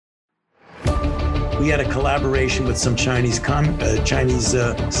We had a collaboration with some Chinese scientists.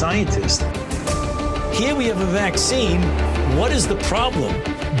 Here we have a vaccine. What is the problem?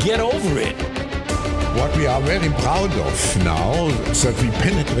 Get over it. What we are very proud of now is that we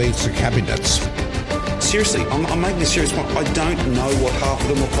penetrate the cabinets. Seriously, I'm making a serious point. I don't know what half of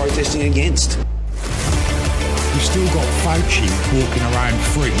them are protesting against. We still got Fauci walking around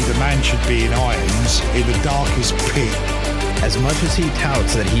free. The man should be in irons in the darkest pit. As much as he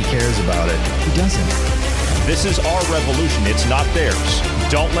touts that he cares about it, he doesn't. This is our revolution. It's not theirs.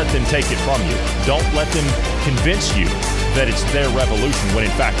 Don't let them take it from you. Don't let them convince you that it's their revolution when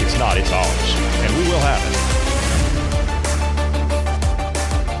in fact it's not. It's ours. And we will have it.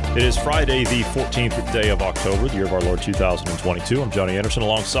 It is Friday, the 14th day of October, the year of our Lord 2022. I'm Johnny Anderson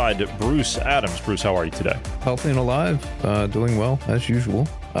alongside Bruce Adams. Bruce, how are you today? Healthy and alive, doing well as usual.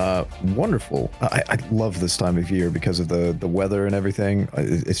 Wonderful. I love this time of year because of the weather and everything.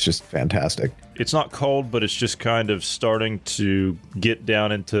 It's just fantastic. It's not cold, but it's just kind of starting to get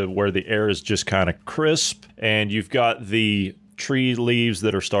down into where the air is just kind of crisp, and you've got the tree leaves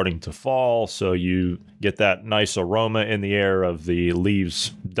that are starting to fall, so you get that nice aroma in the air of the leaves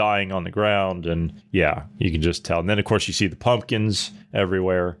dying on the ground, and yeah, you can just tell. And then of course you see the pumpkins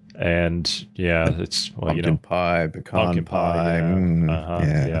everywhere, and yeah, it's pumpkin pie, pecan pie,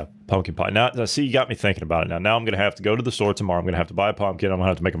 yeah, pumpkin pie. Now see, you got me thinking about it. Now I'm gonna have to go to the store tomorrow. I'm gonna have to buy a pumpkin. I'm gonna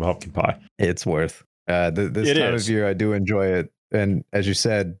have to make a pumpkin pie. It's worth this time of year. I do enjoy it, and as you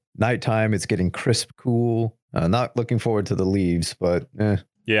said, nighttime it's getting crisp, cool. Not looking forward to the leaves, but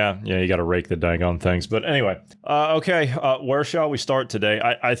Yeah, you got to rake the daggone things. But anyway, okay, where shall we start today?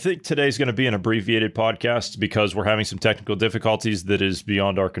 I think today's going to be an abbreviated podcast because we're having some technical difficulties that is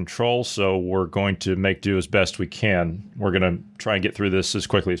beyond our control. So we're going to make do as best we can. We're going to try and get through this as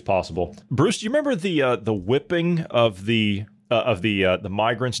quickly as possible. Bruce, do you remember the whipping of the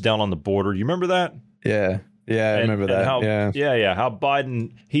migrants down on the border? You remember that? Yeah. Yeah, I remember that. How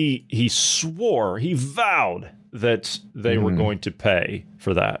Biden, he swore, he vowed that they were going to pay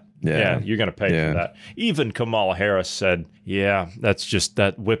for that. Yeah, you're going to pay for that. Even Kamala Harris said, yeah, that's just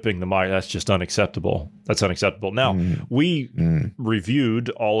that whipping the migrant. That's just unacceptable. That's unacceptable. Now, we reviewed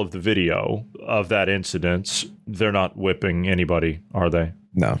all of the video of that incident. They're not whipping anybody, are they?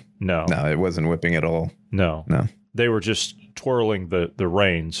 No, it wasn't whipping at all. No. They were just twirling the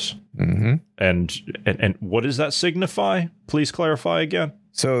reins. And what does that signify? Please clarify again.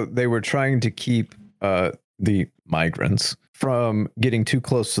 So they were trying to keep the migrants from getting too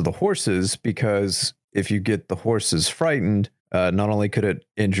close to the horses, because if you get the horses frightened, not only could it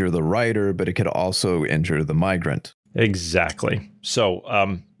injure the rider, but it could also injure the migrant. Exactly.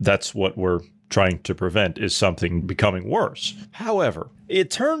 So that's what we're trying to prevent, is something becoming worse. However,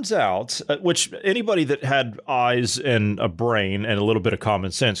 it turns out, which anybody that had eyes and a brain and a little bit of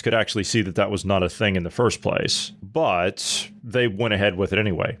common sense could actually see that was not a thing in the first place. But they went ahead with it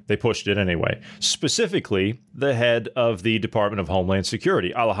anyway. They pushed it anyway. Specifically, the head of the Department of Homeland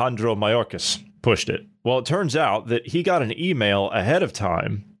Security, Alejandro Mayorkas, pushed it. Well, it turns out that he got an email ahead of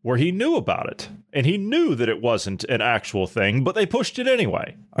time where he knew about it. And he knew that it wasn't an actual thing, but they pushed it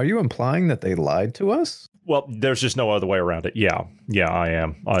anyway. Are you implying that they lied to us? Well, there's just no other way around it. Yeah, I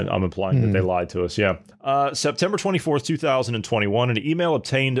am. I'm implying that they lied to us, yeah. September 24th, 2021, an email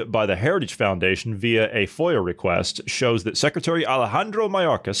obtained by the Heritage Foundation via a FOIA request shows that Secretary Alejandro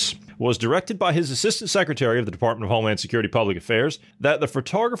Mayorkas was directed by his Assistant Secretary of the Department of Homeland Security Public Affairs that the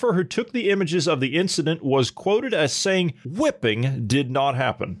photographer who took the images of the incident was quoted as saying whipping did not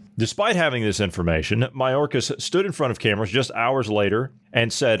happen. Despite having this information, Mayorkas stood in front of cameras just hours later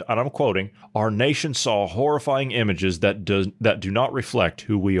and said, and I'm quoting, "Our nation saw horrifying images that do not reflect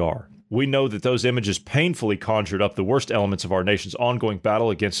who we are. We know that those images painfully conjured up the worst elements of our nation's ongoing battle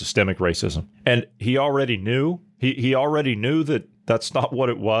against systemic racism." And he already knew. He already knew that that's not what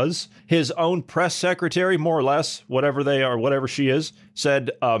it was. His own press secretary, more or less, whatever they are, whatever she is,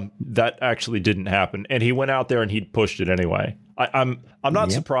 said that actually didn't happen. And he went out there and he pushed it anyway. I'm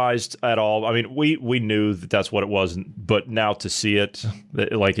not surprised at all. I mean, we knew that that's what it was, but now to see it,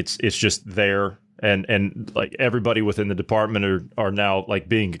 like it's just there. And like everybody within the department are now like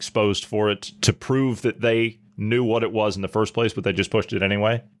being exposed for it to prove that they knew what it was in the first place, but they just pushed it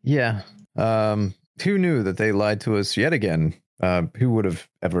anyway. Yeah. Who knew that they lied to us yet again? Who would have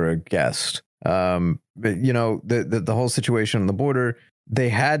ever guessed? But, the whole situation on the border, they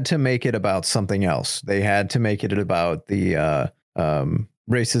had to make it about something else. They had to make it about the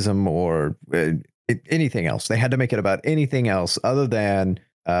racism or anything else. They had to make it about anything else other than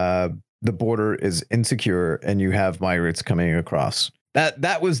the border is insecure and you have migrants coming across.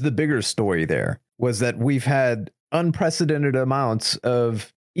 That was the bigger story there, was that we've had unprecedented amounts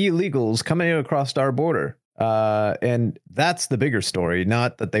of illegals coming across our border. And that's the bigger story,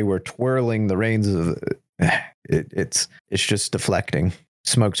 not that they were twirling the reins of it's just deflecting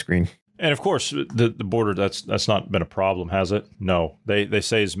smokescreen. And of course, the border, that's not been a problem, has it? No. They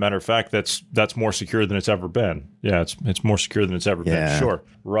say, as a matter of fact, that's more secure than it's ever been. Yeah, it's more secure than it's ever been. Sure.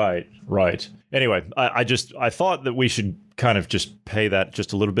 Right. Anyway, I thought that we should kind of just pay that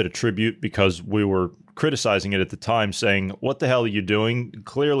just a little bit of tribute, because we were criticizing it at the time, saying, what the hell are you doing?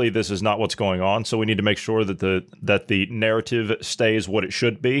 Clearly, this is not what's going on. So we need to make sure that the narrative stays what it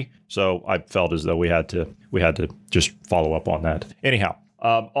should be. So I felt as though we had to just follow up on that. Anyhow.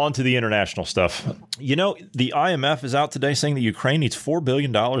 On to the international stuff. You know, the IMF is out today saying that Ukraine needs $4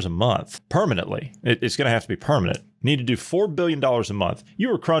 billion a month permanently. It's going to have to be permanent. Need to do $4 billion a month. You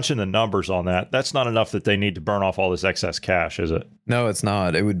were crunching the numbers on that. That's not enough that they need to burn off all this excess cash, is it? No, it's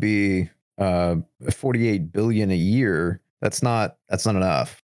not. It would be $48 billion a year. That's not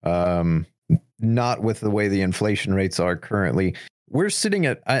enough. Not with the way the inflation rates are currently. We're sitting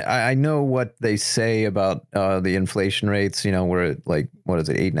at, I know what they say about the inflation rates. You know, we're at like, what is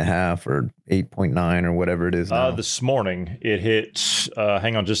it, 8.5 or 8.9 or whatever it is now. This morning it hit,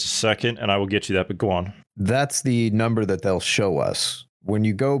 hang on just a second and I will get you that, but go on. That's the number that they'll show us. When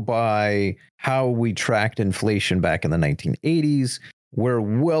you go by how we tracked inflation back in the 1980s, we're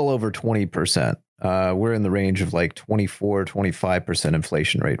well over 20%. We're in the range of like 24, 25%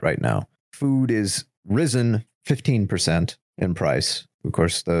 inflation rate right now. Food is risen 15%. In price. Of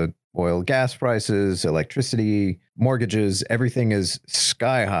course, the oil, gas prices, electricity, mortgages, everything is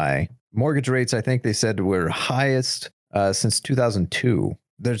sky high. Mortgage rates, I think they said, were highest since 2002.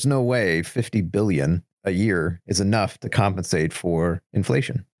 There's no way $50 billion a year is enough to compensate for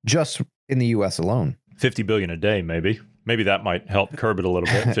inflation, just in the U.S. alone. $50 billion a day, maybe. Maybe that might help curb it a little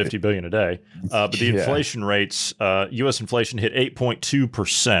bit, $50 billion a day. But the inflation rates, U.S. inflation hit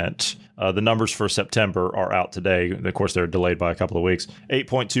 8.2%. The numbers for September are out today. Of course, they're delayed by a couple of weeks.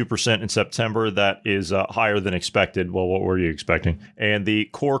 8.2% in September. That is higher than expected. Well, what were you expecting? And the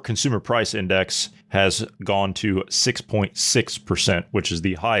core consumer price index has gone to 6.6%, which is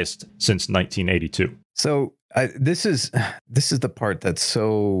the highest since 1982. So this is the part that's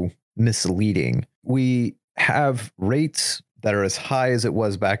so misleading. We have rates that are as high as it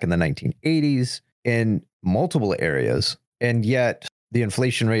was back in the 1980s in multiple areas, and yet the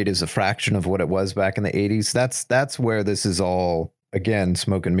inflation rate is a fraction of what it was back in the 80s. That's where this is all, again,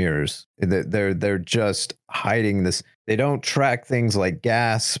 smoke and mirrors. They're just hiding this. They don't track things like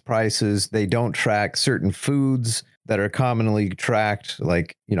gas prices. They don't track certain foods that are commonly tracked,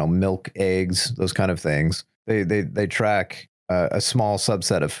 like, you know, milk, eggs, those kind of things. They track a small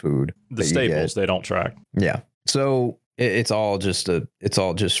subset of food. The staples they don't track. Yeah. So it's all just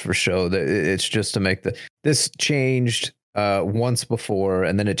for show. It's just to make this changed once before,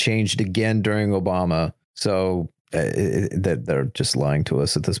 and then it changed again during Obama. So they're just lying to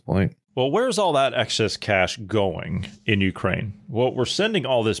us at this point. Well, where's all that excess cash going in Ukraine? Well, we're sending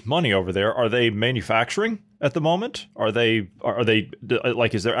all this money over there. Are they manufacturing at the moment? Are they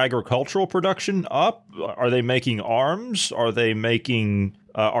like, is their agricultural production up? Are they making arms? Are they making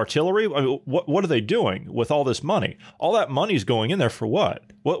artillery? I mean, what are they doing with all this money? All that money's going in there for what?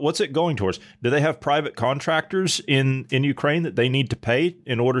 What's it going towards? Do they have private contractors in Ukraine that they need to pay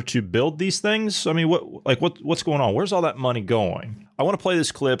in order to build these things? I mean, what's going on? Where's all that money going? I want to play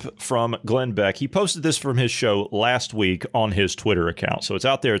this clip from Glenn Beck. He posted this from his show last week on his Twitter account. So it's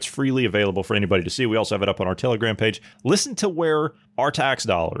out there. It's freely available for anybody to see. We also have it up on our Telegram page. Listen to where our tax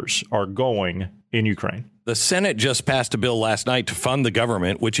dollars are going in Ukraine. The Senate just passed a bill last night to fund the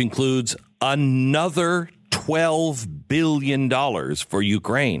government, which includes another $12 billion for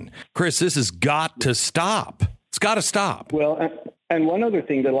Ukraine. Chris, this has got to stop. It's got to stop. Well, and one other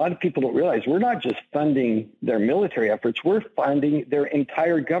thing that a lot of people don't realize, we're not just funding their military efforts, we're funding their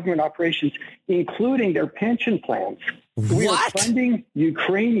entire government operations, including their pension plans. What? We are funding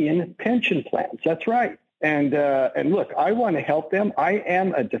Ukrainian pension plans. That's right. And look, I want to help them. I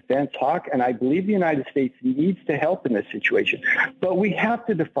am a defense hawk, and I believe the United States needs to help in this situation. But we have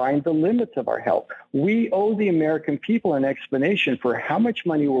to define the limits of our help. We owe the American people an explanation for how much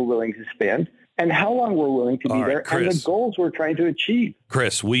money we're willing to spend and how long we're willing to be there, Chris, and the goals we're trying to achieve.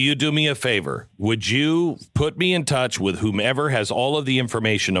 Chris, will you do me a favor? Would you put me in touch with whomever has all of the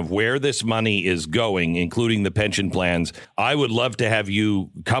information of where this money is going, including the pension plans? I would love to have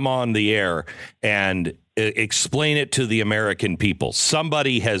you come on the air and explain it to the American people.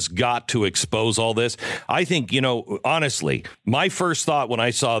 Somebody has got to expose all this. I think, honestly, my first thought when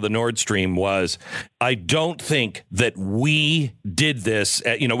I saw the Nord Stream was, I don't think that we did this.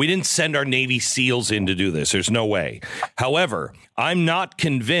 We didn't send our Navy SEALs in to do this. There's no way. However, I'm not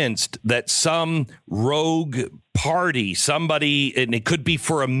convinced that some rogue party, somebody, and it could be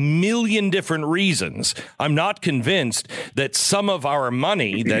for a million different reasons. I'm not convinced that some of our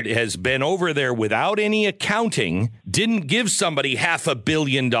money that has been over there without any accounting didn't give somebody $500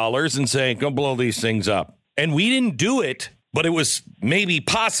 million and say, go blow these things up. And we didn't do it, but it was maybe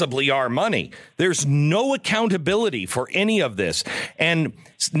possibly our money. There's no accountability for any of this. And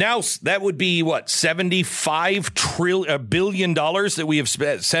now that would be $75 billion that we have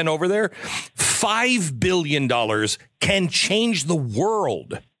sent over there. $5 billion can change the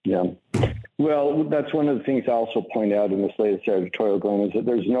world. Yeah. Well, that's one of the things I also point out in this latest editorial, Glenn, is that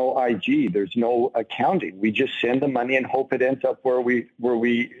there's no IG, there's no accounting. We just send the money and hope it ends up where we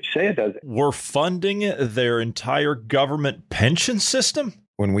say it does. We're funding their entire government pension system?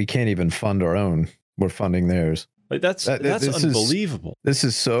 When we can't even fund our own, we're funding theirs. Like that's unbelievable. This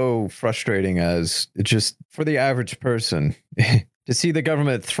is so frustrating as it's just for the average person to see the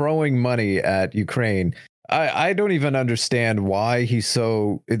government throwing money at Ukraine. I don't even understand why he's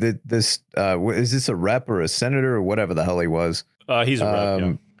so is this a rep or a senator or whatever the hell he was? He's a rep.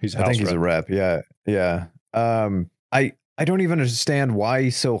 Yeah. He's I think he's a rep. Yeah. I don't even understand why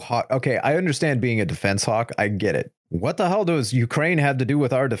he's so hot. Okay, I understand being a defense hawk. I get it. What the hell does Ukraine have to do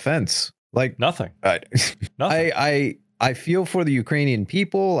with our defense? Like nothing. Nothing. I feel for the Ukrainian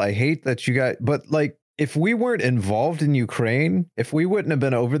people. I hate that you got, but like if we weren't involved in Ukraine, if we wouldn't have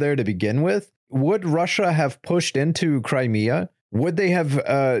been over there to begin with, would Russia have pushed into Crimea? Would they have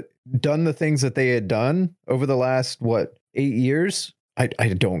done the things that they had done over the last, 8 years? I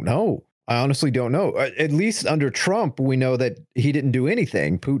don't know. I honestly don't know. At least under Trump, we know that he didn't do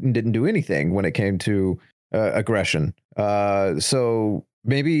anything. Putin didn't do anything when it came to aggression. So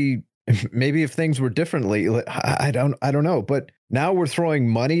maybe if things were differently, I don't know. But now we're throwing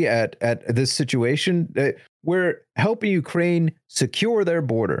money at this situation. We're helping Ukraine secure their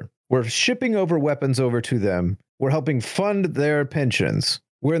border. We're shipping over weapons over to them. We're helping fund their pensions.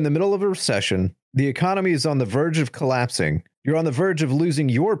 We're in the middle of a recession. The economy is on the verge of collapsing. You're on the verge of losing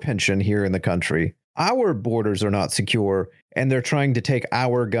your pension here in the country. Our borders are not secure, and they're trying to take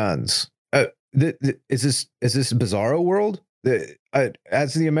our guns. Is this bizarro world?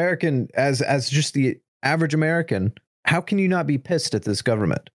 As the American, as just the average American, how can you not be pissed at this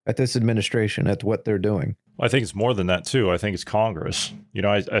government, at this administration, at what they're doing? I think it's more than that, too. I think it's Congress.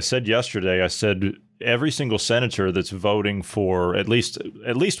 I said yesterday, every single senator that's voting for, at least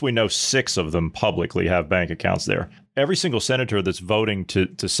we know 6 of them publicly have bank accounts there. Every single senator that's voting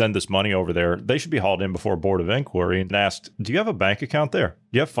to send this money over there, they should be hauled in before a board of inquiry and asked, do you have a bank account there?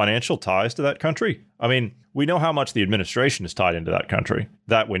 Do you have financial ties to that country? I mean, we know how much the administration is tied into that country.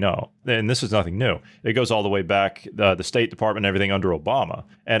 That we know. And this is nothing new. It goes all the way back, the State Department and everything under Obama.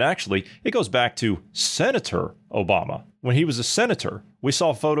 And actually, it goes back to Senator Obama. When he was a senator, we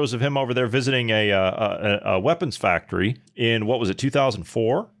saw photos of him over there visiting a weapons factory in,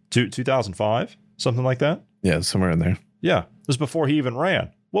 2004? 2005? Something like that? Yeah, somewhere in there. Yeah. This was before he even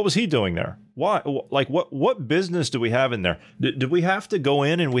ran. What was he doing there? Why? Like, what business do we have in there? Did we have to go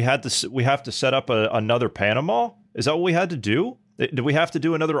in and we have to set up another Panama? Is that what we had to do? Did we have to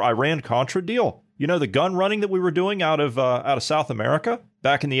do another Iran-Contra deal? The gun running that we were doing out of South America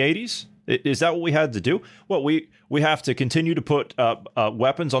back in the 80s? Is that what we had to do? Well, we have to continue to put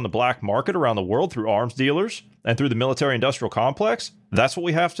weapons on the black market around the world through arms dealers and through the military-industrial complex? That's what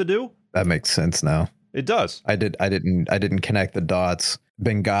we have to do? That makes sense now. It does. I didn't connect the dots.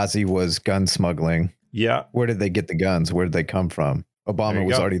 Benghazi was gun smuggling. Yeah. Where did they get the guns? Where did they come from? Obama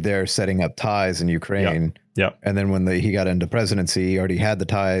was already there setting up ties in Ukraine. Yeah. And then when he got into presidency, he already had the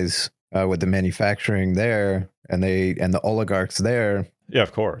ties with the manufacturing there and the oligarchs there. Yeah,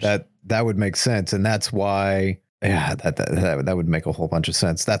 of course. That would make sense. And that's why, that would make a whole bunch of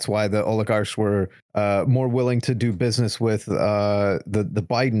sense. That's why the oligarchs were more willing to do business with the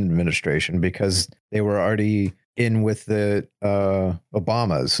Biden administration, because they were already in with the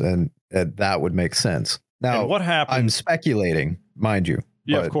Obamas, and that would make sense. Now, and what happened? I'm speculating, mind you.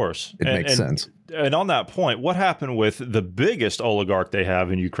 Yeah, of course. It makes sense. And on that point, what happened with the biggest oligarch they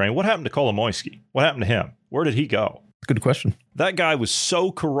have in Ukraine? What happened to Kolomoisky? What happened to him? Where did he go? Good question. That guy was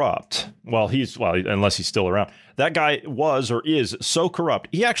so corrupt. Unless he's still around. That guy was or is so corrupt.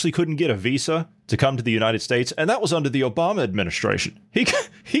 He actually couldn't get a visa to come to the United States, and that was under the Obama administration. He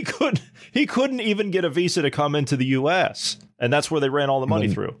couldn't even get a visa to come into the U.S. And that's where they ran all the money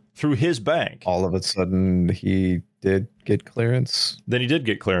through his bank. All of a sudden, he did get clearance. Then he did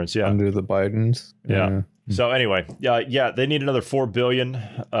get clearance, yeah. Under the Bidens. Yeah. So anyway, they need another $4 billion.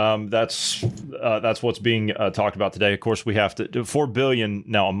 That's what's being talked about today. Of course, we have to do $4 billion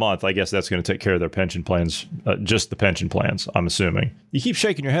now a month. I guess that's going to take care of their pension plans, just the pension plans, I'm assuming. You keep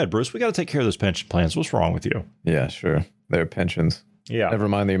shaking your head, Bruce. We got to take care of those pension plans. What's wrong with you? Yeah, sure. Their pensions. Yeah. Never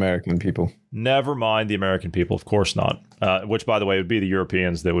mind the American people. Never mind the American people. Of course not. Which, by the way, would be the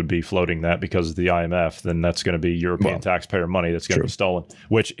Europeans that would be floating that because of the IMF. Then that's going to be European taxpayer money that's going to be stolen.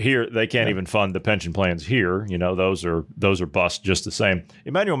 Which here they can't even fund the pension plans here. You know, those are bust just the same.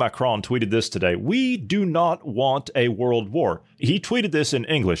 Emmanuel Macron tweeted this today. We do not want a world war. He tweeted this in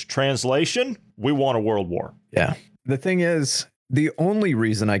English. Translation: we want a world war. Yeah. The thing is, the only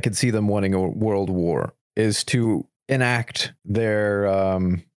reason I could see them wanting a world war is to enact their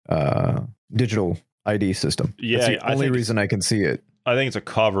digital ID system. Yeah, that's the only reason I can see it. I think it's a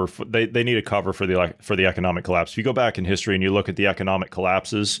cover. They need a cover for the economic collapse. If you go back in history and you look at the economic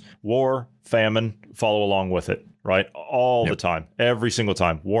collapses, war, famine follow along with it, right? All the time, every single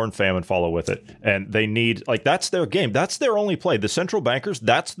time, war and famine follow with it, and they need that's their game. That's their only play. The central bankers,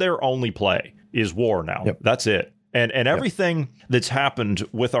 that's their only play is war now. That's it. And everything that's happened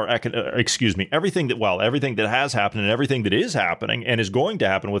with our everything that has happened and everything that is happening and is going to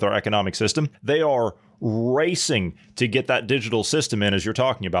happen with our economic system, they are racing to get that digital system in, as you're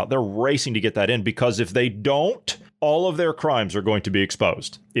talking about. They're racing to get that in because if they don't, all of their crimes are going to be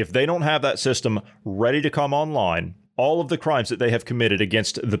exposed. If they don't have that system ready to come online, all of the crimes that they have committed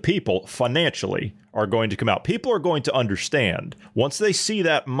against the people financially are going to come out. People are going to understand once they see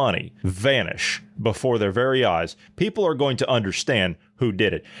that money vanish before their very eyes. People are going to understand who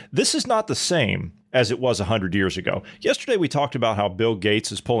did it. This is not the same as it was 100 years ago. Yesterday, we talked about how Bill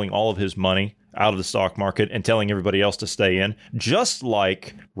Gates is pulling all of his money out of the stock market and telling everybody else to stay in, just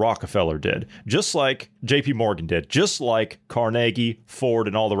like Rockefeller did, just like JP Morgan did, just like Carnegie, Ford,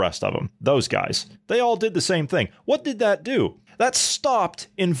 and all the rest of them. Those guys, they all did the same thing. What did that do? That stopped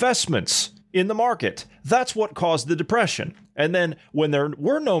investments in the market. That's what caused the Depression. And then when there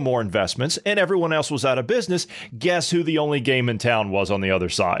were no more investments and everyone else was out of business, guess who the only game in town was on the other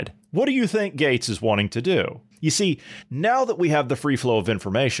side? What do you think Gates is wanting to do? You see, now that we have the free flow of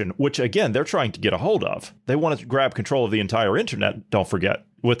information, which again, they're trying to get a hold of, they want to grab control of the entire internet, don't forget,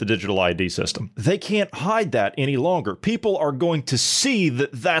 with the digital ID system. They can't hide that any longer. People are going to see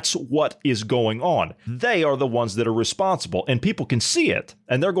that that's what is going on. They are the ones that are responsible, and people can see it,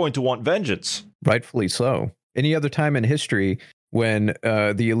 and they're going to want vengeance. Rightfully so. Any other time in history when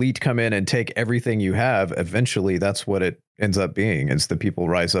the elite come in and take everything you have, eventually that's what it ends up being, is the people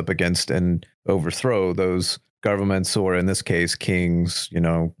rise up against and overthrow those governments, or in this case, kings,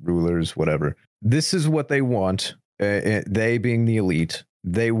 rulers, whatever. This is what they want. They being the elite,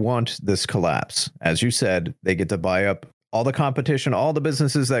 they want this collapse. As you said, they get to buy up all the competition, all the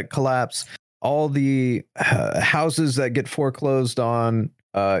businesses that collapse, all the houses that get foreclosed on.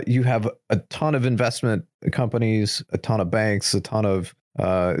 You have a ton of investment companies, a ton of banks, a ton of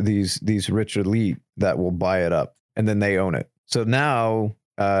these rich elite that will buy it up, and then they own it. So now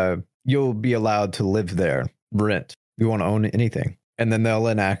you'll be allowed to live there, rent. You want to own anything, and then they'll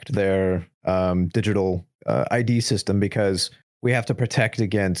enact their digital ID system, because we have to protect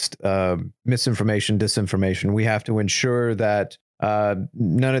against misinformation, disinformation. We have to ensure that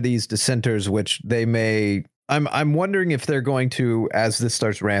none of these dissenters, which they may. I'm wondering if they're going to, as this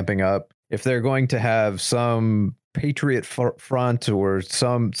starts ramping up, if they're going to have some Patriot Front or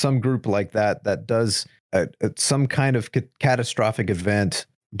some group like that does some kind of catastrophic event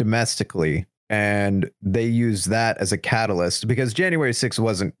domestically, and they use that as a catalyst, because January 6th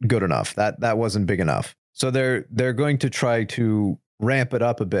wasn't good enough. That wasn't big enough. So they're going to try to ramp it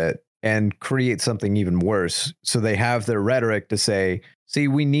up a bit and create something even worse. So they have their rhetoric to say, see,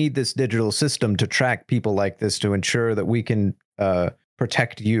 we need this digital system to track people like this to ensure that we can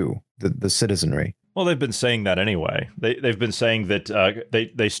protect you, the citizenry. Well, they've been saying that anyway. They've been saying that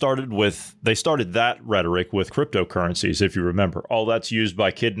they started that rhetoric with cryptocurrencies, if you remember. All that's used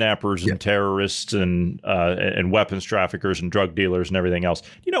by kidnappers and terrorists and weapons traffickers and drug dealers and everything else.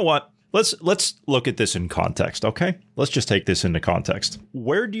 You know what? Let's look at this in context, okay? Let's just take this into context.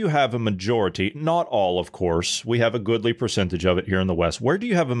 Where do you have a majority? Not all, of course. We have a goodly percentage of it here in the West. Where do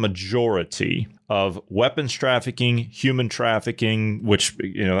you have a majority of weapons trafficking, human trafficking, which,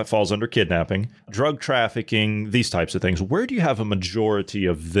 that falls under kidnapping, drug trafficking, these types of things? Where do you have a majority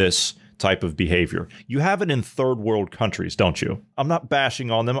of this type of behavior. You have it in third world countries, don't you? I'm not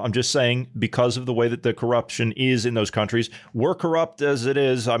bashing on them. I'm just saying because of the way that the corruption is in those countries, we're corrupt as it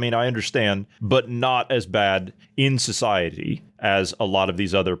is. I mean, I understand, but not as bad in society as a lot of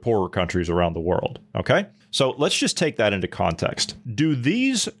these other poorer countries around the world. Okay? So let's just take that into context. Do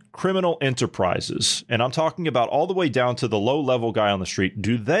these criminal enterprises, and I'm talking about all the way down to the low-level guy on the street,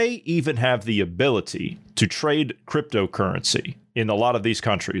 do they even have the ability to trade cryptocurrency in a lot of these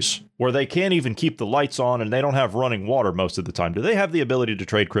countries where they can't even keep the lights on and they don't have running water most of the time? Do they have the ability to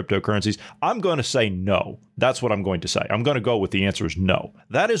trade cryptocurrencies? I'm going to say no. That's what I'm going to say. I'm going to go with the answer is no.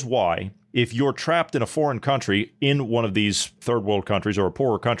 That is why if you're trapped in a foreign country, in one of these third world countries or a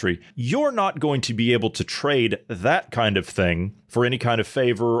poorer country, you're not going to be able to trade that kind of thing for any kind of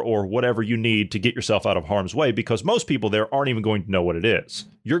favor or whatever you need to get yourself out of harm's way, because most people there aren't even going to know what it is.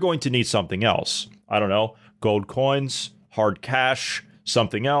 You're going to need something else. I don't know, gold coins, hard cash,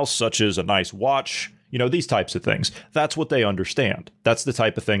 something else such as a nice watch, these types of things. That's what they understand. That's the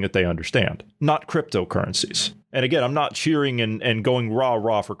type of thing that they understand, not cryptocurrencies. And again, I'm not cheering and going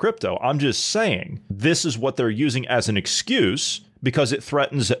rah-rah for crypto. I'm just saying this is what they're using as an excuse because it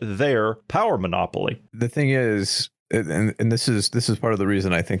threatens their power monopoly. The thing is, and this is part of the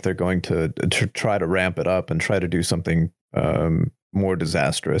reason I think they're going to try to ramp it up and try to do something more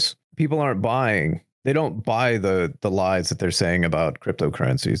disastrous. People aren't buying. They don't buy the lies that they're saying about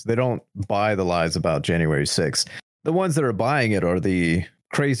cryptocurrencies. They don't buy the lies about January 6th. The ones that are buying it are the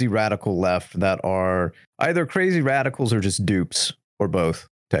crazy radical left that are either crazy radicals or just dupes, or both,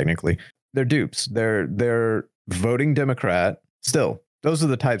 technically. They're dupes. They're voting Democrat still. Those are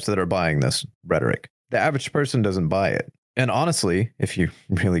the types that are buying this rhetoric. The average person doesn't buy it. And honestly, if you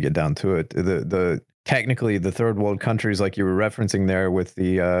really get down to it, the technically the third world countries like you were referencing there with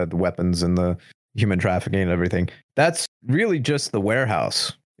the weapons and the human trafficking and everything, that's really just the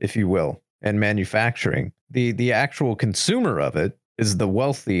warehouse, if you will, and manufacturing. The actual consumer of it is the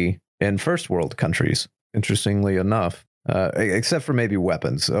wealthy in first world countries, interestingly enough, except for maybe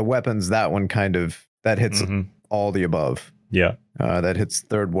weapons. Weapons, that one that hits all the above. Yeah. That hits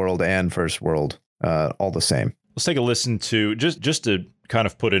third world and first world all the same. Let's take a listen to, just to kind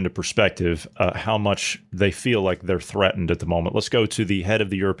of put into perspective how much they feel like they're threatened at the moment. Let's go to the head of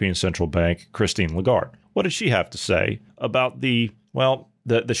the European Central Bank, Christine Lagarde. What did she have to say about the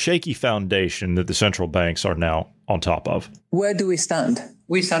shaky foundation that the central banks are now on top of? Where do we stand?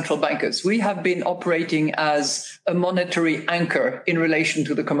 We central bankers, we have been operating as a monetary anchor in relation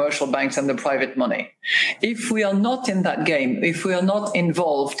to the commercial banks and the private money. If we are not in that game, if we are not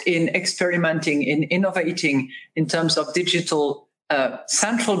involved in experimenting, in innovating in terms of digital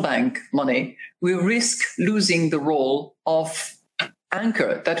central bank money, we risk losing the role of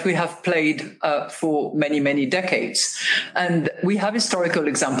anchor that we have played for many, many decades. And we have historical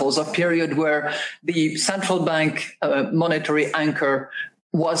examples of period where the central bank monetary anchor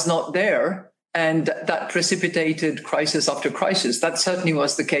was not there, and that precipitated crisis after crisis. That certainly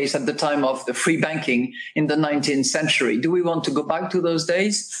was the case at the time of the free banking in the 19th century. Do we want to go back to those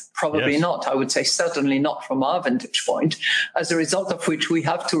days? Probably not. I would say certainly not from our vantage point, as a result of which we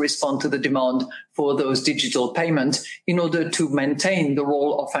have to respond to the demand for those digital payments in order to maintain the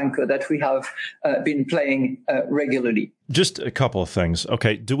role of anchor that we have been playing regularly. Just a couple of things.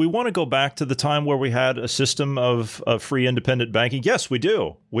 Okay, do we want to go back to the time where we had a system of free independent banking? Yes, we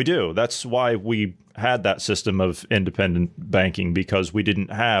do. We do. That's why we had that system of independent banking, because we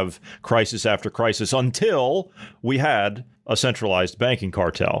didn't have crisis after crisis until we had a centralized banking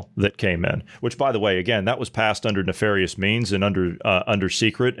cartel that came in, which, by the way, again, that was passed under nefarious means and under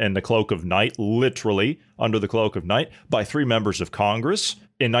secret and the cloak of night, literally under the cloak of night, by 3 members of Congress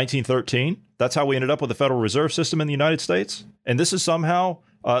in 1913. That's how we ended up with the Federal Reserve System in the United States. And this is somehow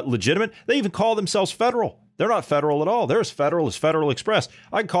legitimate. They even call themselves federal. They're not federal at all. They're as federal as Federal Express.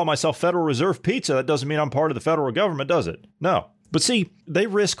 I can call myself Federal Reserve Pizza. That doesn't mean I'm part of the federal government, does it? No. But see, they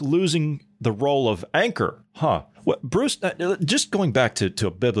risk losing the role of anchor. Bruce, just going back to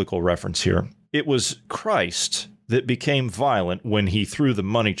a biblical reference here, it was Christ that became violent when he threw the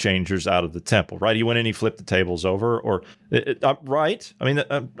money changers out of the temple, right? He went in, he flipped the tables over, or right? I mean,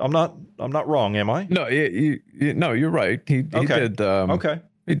 I'm not wrong, am I? No, no, you're right. He did. Okay,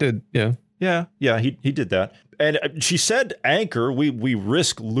 he did. Yeah, he did that. And she said anchor, we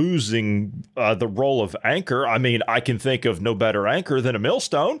risk losing the role of anchor. I mean, I can think of no better anchor than a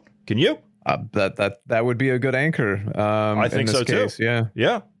millstone. Can you? That would be a good anchor. I think so case. too.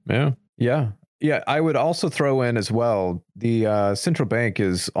 Yeah. I would also throw in as well, the central bank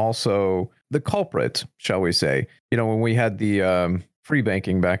is also the culprit, shall we say. When we had the free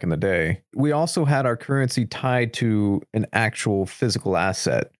banking back in the day, we also had our currency tied to an actual physical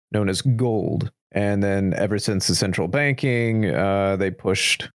asset. known as gold. And then ever since the central banking, they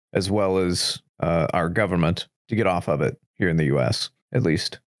pushed, as well as our government, to get off of it here in the US, at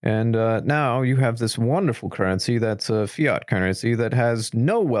least. And now you have this wonderful currency that's a fiat currency that has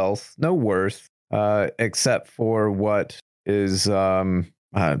no wealth, no worth, except for what is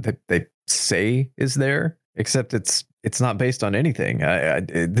they say is there, except it's not based on anything.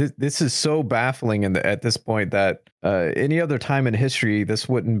 This is so baffling at this point that any other time in history, this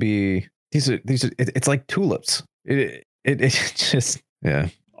wouldn't be. It's like tulips. It just, yeah.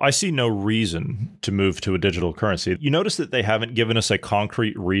 I see no reason to move to a digital currency. You notice that they haven't given us a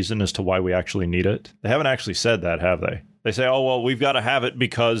concrete reason as to why we actually need it. They haven't actually said that, have they? They say, oh, well, we've got to have it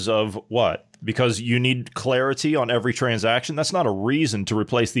because of what? Because you need clarity on every transaction? That's not a reason to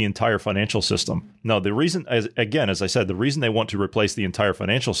replace the entire financial system. No, the reason, as I said, the reason they want to replace the entire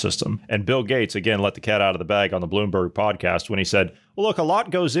financial system, and Bill Gates, again, let the cat out of the bag on the Bloomberg podcast when he said, well, look, a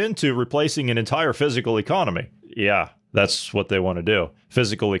lot goes into replacing an entire physical economy. Yeah, that's what they want to do.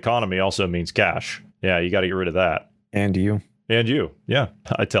 Physical economy also means cash. Yeah, you got to get rid of that. And you. And you. Yeah.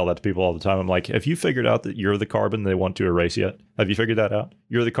 I tell that to people all the time. I'm like, have you figured out that you're the carbon they want to erase yet? Have you figured that out?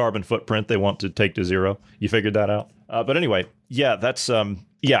 You're the carbon footprint they want to take to zero. You figured that out? But anyway, yeah, that's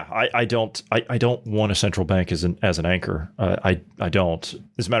I don't want a central bank as an anchor. I don't.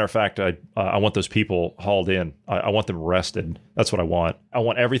 As a matter of fact, I want those people hauled in. I want them arrested. That's what I want. I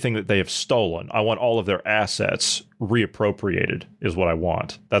want everything that they have stolen. I want all of their assets reappropriated is what I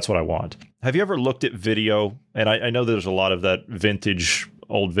want. That's what I want. Have you ever looked at video? And I know there's a lot of that vintage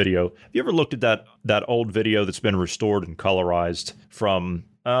old video. Have you ever looked at that old video that's been restored and colorized from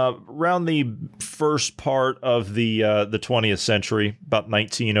around the first part of the 20th century, about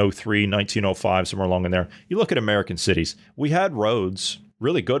 1903, 1905, somewhere along in there? You look at American cities. We had roads,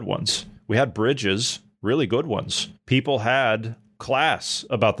 really good ones. We had bridges, really good ones. People had class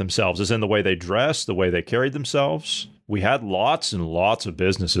about themselves, as in the way they dressed, the way they carried themselves. We had lots and lots of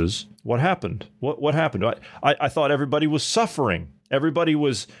businesses. What happened? What happened? I thought everybody was suffering. Everybody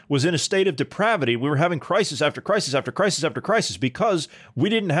was in a state of depravity. We were having crisis after crisis after crisis after crisis because we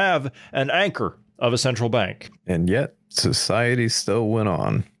didn't have an anchor of a central bank. And yet society still went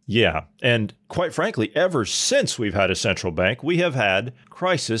on. Yeah. And quite frankly, ever since we've had a central bank, we have had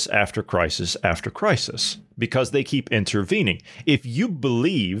crisis after crisis after crisis because they keep intervening. If you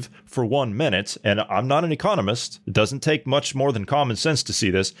believe for 1 minute, and I'm not an economist, it doesn't take much more than common sense to see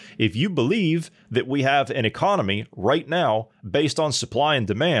this. If you believe that we have an economy right now based on supply and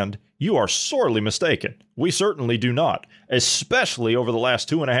demand, you are sorely mistaken. We certainly do not, especially over the last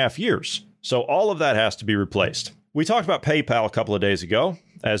 2.5 years. So all of that has to be replaced. We talked about PayPal a couple of days ago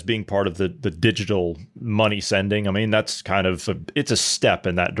as being part of the digital money sending. I mean, that's kind of it's a step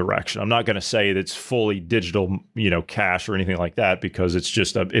in that direction. I'm not going to say that it's fully digital, cash or anything like that, because it's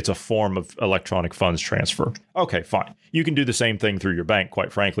just it's a form of electronic funds transfer. Okay, fine. You can do the same thing through your bank,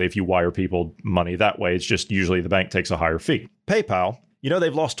 quite frankly, if you wire people money that way. It's just usually the bank takes a higher fee. PayPal,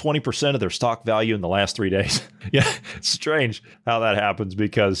 they've lost 20% of their stock value in the last 3 days. Yeah, it's strange how that happens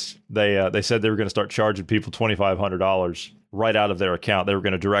because they said they were going to start charging people $2,500 right out of their account. They were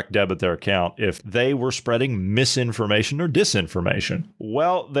going to direct debit their account if they were spreading misinformation or disinformation.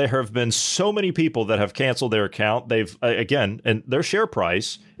 Well, there have been so many people that have canceled their account. They've, and their share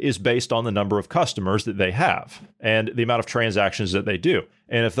price is based on the number of customers that they have and the amount of transactions that they do.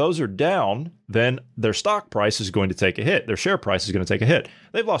 And if those are down, then their stock price is going to take a hit. Their share price is going to take a hit.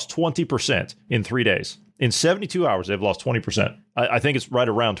 They've lost 20% in 3 days. In 72 hours, they've lost 20%. I think it's right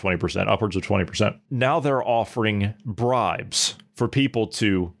around 20%, upwards of 20%. Now they're offering bribes for people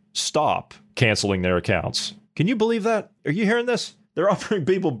to stop canceling their accounts. Can you believe that? Are you hearing this? They're offering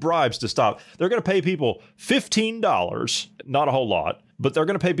people bribes to stop. They're going to pay people $15, not a whole lot, but they're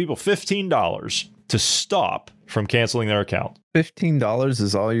going to pay people $15 to stop from canceling their account. $15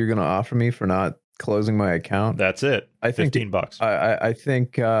 is all you're going to offer me for not closing my account? That's it. I think $15. I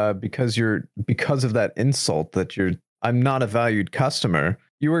think because of that insult that I'm not a valued customer,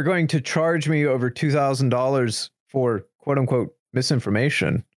 you were going to charge me over $2,000 for quote unquote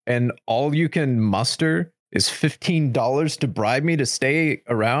misinformation, and all you can muster is $15 to bribe me to stay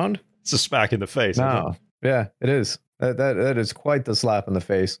around. It's a smack in the face. No, yeah, it is. That is quite the slap in the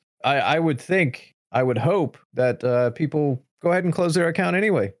face. I would hope that people go ahead and close their account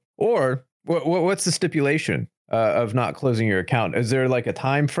anyway. Or what's the stipulation of not closing your account? Is there like a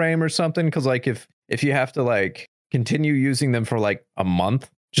time frame or something? Because like if you have to like continue using them for like a month,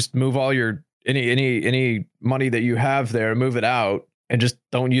 just move all your any money that you have there, move it out, and just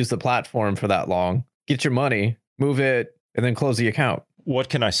don't use the platform for that long. Get your money, move it, and then close the account. What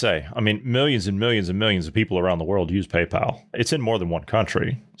can I say? I mean, millions and millions and millions of people around the world use PayPal. It's in more than one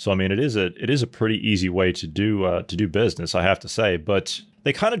country. So, I mean, it is a pretty easy way to do business, I have to say. But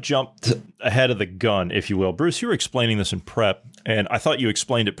they kind of jumped ahead of the gun, if you will. Bruce, you were explaining this in prep, and I thought you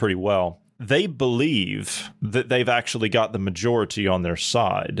explained it pretty well. They believe that they've actually got the majority on their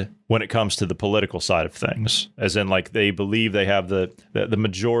side when it comes to the political side of things, as in, like, they believe they have the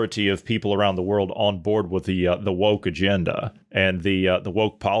majority of people around the world on board with the woke agenda and the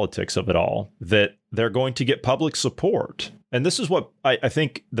woke politics of it all, that they're going to get public support. And this is what I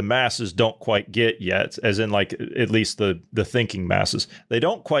think the masses don't quite get yet, as in, like, at least the thinking masses. They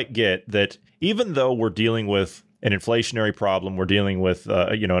don't quite get that even though we're dealing with an inflationary problem, we're dealing with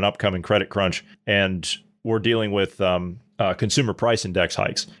an upcoming credit crunch, and we're dealing with consumer price index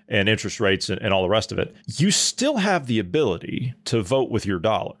hikes and interest rates and all the rest of it, you still have the ability to vote with your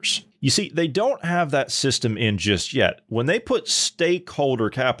dollars. You see, they don't have that system in just yet. When they put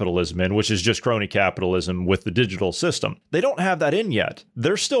stakeholder capitalism in, which is just crony capitalism with the digital system, they don't have that in yet.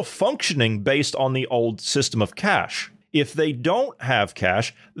 They're still functioning based on the old system of cash. If they don't have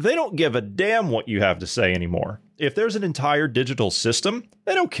cash, they don't give a damn what you have to say anymore. If there's an entire digital system,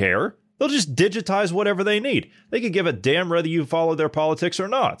 they don't care. They'll just digitize whatever they need. They could give a damn whether you follow their politics or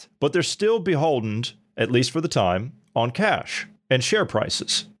not. But they're still beholden, at least for the time, on cash and share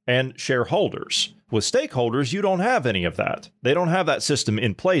prices and shareholders. With stakeholders, you don't have any of that. They don't have that system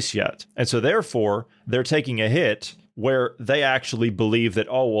in place yet. And so therefore, they're taking a hit where they actually believe that,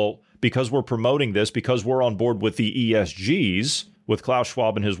 oh, well, because we're promoting this, because we're on board with the ESGs, with Klaus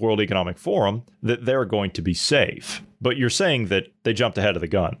Schwab and his World Economic Forum, that they're going to be safe. But you're saying that they jumped ahead of the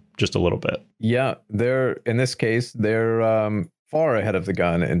gun just a little bit. Yeah, in this case, they're far ahead of the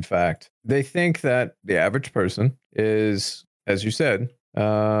gun, in fact. They think that the average person is, as you said,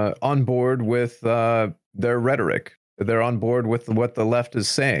 on board with their rhetoric. They're on board with what the left is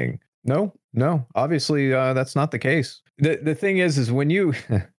saying. No, obviously that's not the case. The thing is when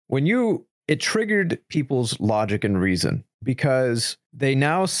it triggered people's logic and reason, because they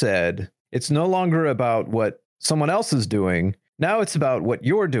now said it's no longer about what someone else is doing. Now it's about what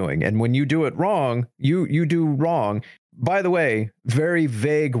you're doing. And when you do it wrong, you do wrong. By the way, very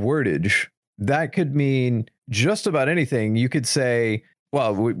vague wordage. That could mean just about anything. You could say,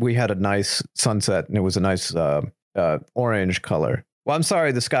 well, we had a nice sunset and it was a nice orange color. Well, I'm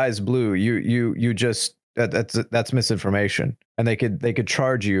sorry, the sky's blue. You just that's misinformation. And they could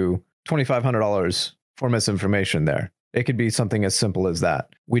charge you $2,500 for misinformation there. It could be something as simple as that.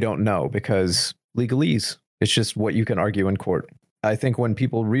 We don't know because legalese. It's just what you can argue in court. I think when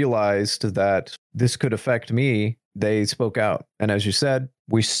people realized that this could affect me, they spoke out. And as you said,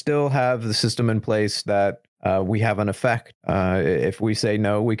 we still have the system in place that we have an effect. If we say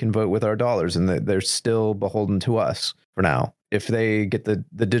no, we can vote with our dollars, and they're still beholden to us for now. If they get the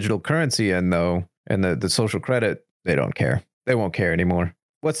digital currency in, though, and the social credit, they don't care. They won't care anymore.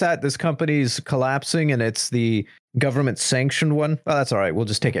 What's that? This company's collapsing and it's the government sanctioned one? Well, that's all right. We'll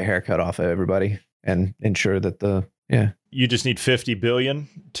just take a haircut off of everybody and ensure that you just need $50 billion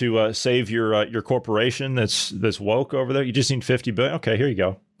to save your corporation that's woke over there. You just need $50 billion. Okay, here you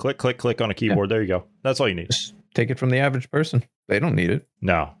go. Click on a keyboard. Yeah. There you go. That's all you need. Just take it from the average person. They don't need it.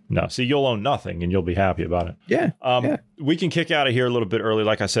 No. See, you'll own nothing and you'll be happy about it. Yeah. We can kick out of here a little bit early.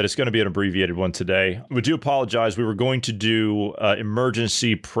 Like I said, it's going to be an abbreviated one today. We do apologize. We were going to do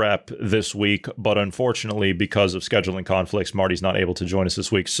emergency prep this week, but unfortunately, because of scheduling conflicts, Marty's not able to join us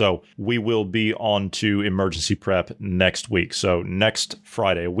this week. So we will be on to emergency prep next week. So next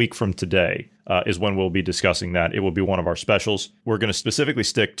Friday, a week from today, is when we'll be discussing that. It will be one of our specials. We're going to specifically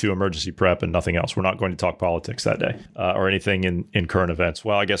stick to emergency prep and nothing else. We're not going to talk politics that day or anything in current events.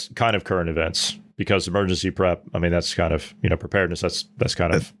 Well, I guess kind of current events, because emergency prep, I mean, that's kind of, preparedness. That's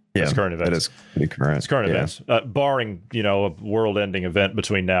kind of that's current events. It is pretty current. It's current events, barring, a world-ending event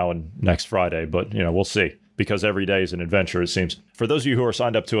between now and next Friday. But, we'll see, because every day is an adventure, it seems. For those of you who are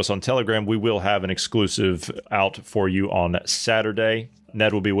signed up to us on Telegram, we will have an exclusive out for you on Saturday.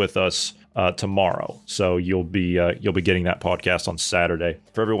 Ned will be with us tomorrow, so you'll be getting that podcast on Saturday.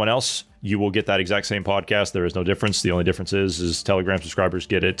 For everyone else, you will get that exact same podcast. There is no difference. The only difference is Telegram subscribers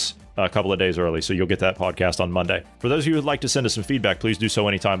get it a couple of days early, so you'll get that podcast on Monday. For those of you who would like to send us some feedback, please do so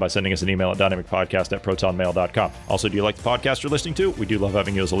anytime by sending us an email at dynamicpodcast@protonmail.com. Also, do you like the podcast you're listening to? We do love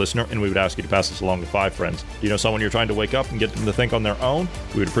having you as a listener, and we would ask you to pass this along to 5 friends. Do you know someone you're trying to wake up and get them to think on their own?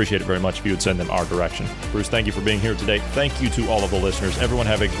 We would appreciate it very much if you would send them our direction. Bruce, thank you for being here today. Thank you to all of the listeners. Everyone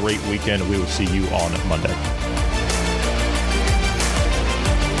have a great weekend. We will see you on Monday.